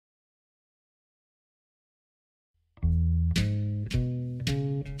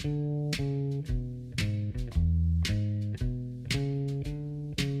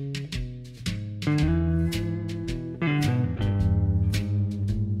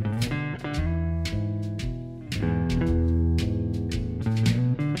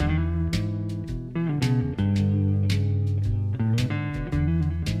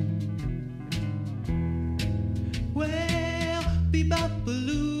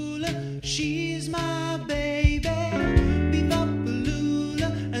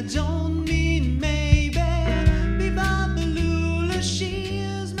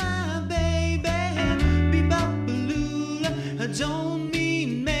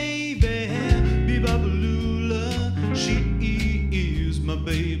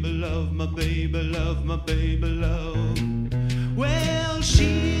love, my baby love. Well,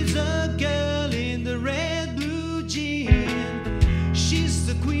 she's a girl in the red blue jean. She's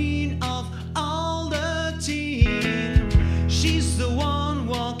the queen of all the teen. She's the one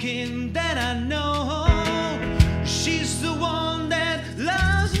walking that I know. She's the one that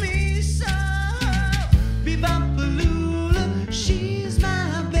loves me so. Bebop-a-lula, she's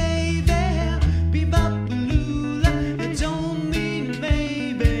my baby. Bebop-a-lula, I don't mean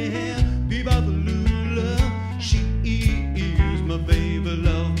maybe. Bebop-a-lula, she is my baby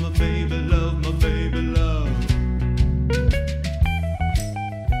love, my baby love, my baby love.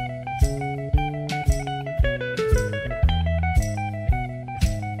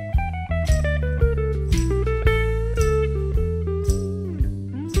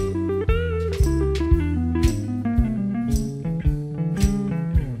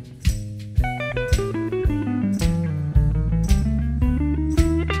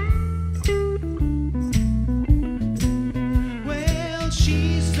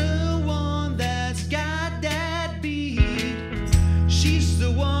 She's the one that's got that beat. She's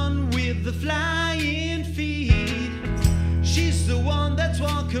the one with the flying feet. She's the one that's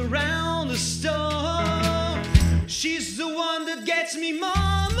walk around the store. She's the one that gets me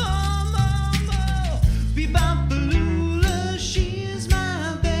more, more, more, more. Bebop-a-lula, she's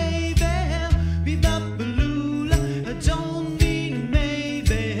my baby. Bebop-a-lula, I don't mean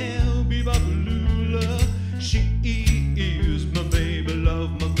maybe. Bebop-a-lula, she is my baby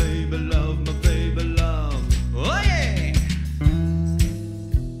love, my baby love, my baby love. Oh yeah!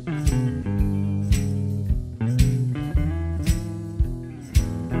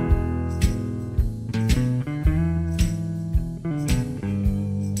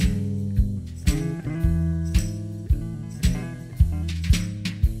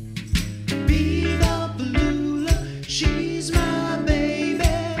 Bebop-a-lula, she's my baby.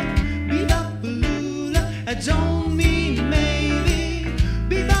 Bebop-a-lula, I don't mean maybe.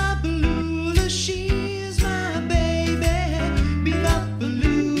 Bebop-a-lula, she's my baby.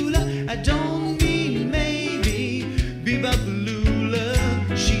 Bebop-a-lula, I don't mean maybe.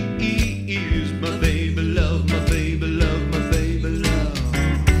 Bebop-a-lula, she is my baby love, my baby love, my baby love.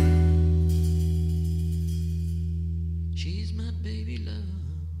 She's my baby love.